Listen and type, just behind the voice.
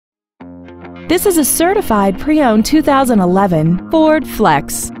This is a certified pre-owned 2011 Ford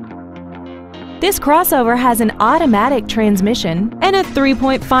Flex. This crossover has an automatic transmission and a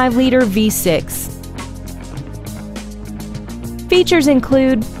 3.5-liter V6. Features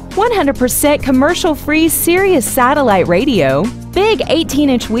include 100% commercial-free Sirius satellite radio, big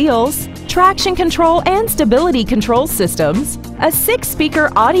 18-inch wheels, traction control and stability control systems, a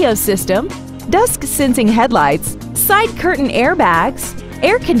 6-speaker audio system, dusk-sensing headlights, side curtain airbags,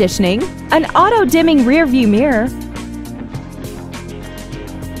 air conditioning, an auto-dimming rear-view mirror.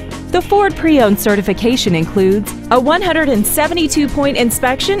 The Ford Pre-Owned certification includes a 172-point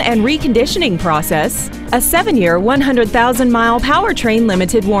inspection and reconditioning process, a 7-year, 100,000-mile powertrain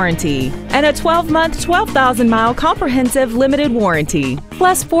limited warranty, and a 12-month, 12,000-mile comprehensive limited warranty,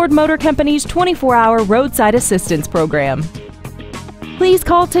 plus Ford Motor Company's 24-hour roadside assistance program. Please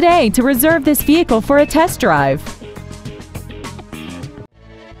call today to reserve this vehicle for a test drive.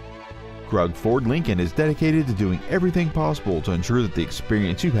 Krug Ford Lincoln is dedicated to doing everything possible to ensure that the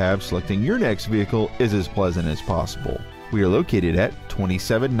experience you have selecting your next vehicle is as pleasant as possible. We are located at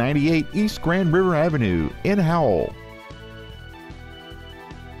 2798 East Grand River Avenue in Howell.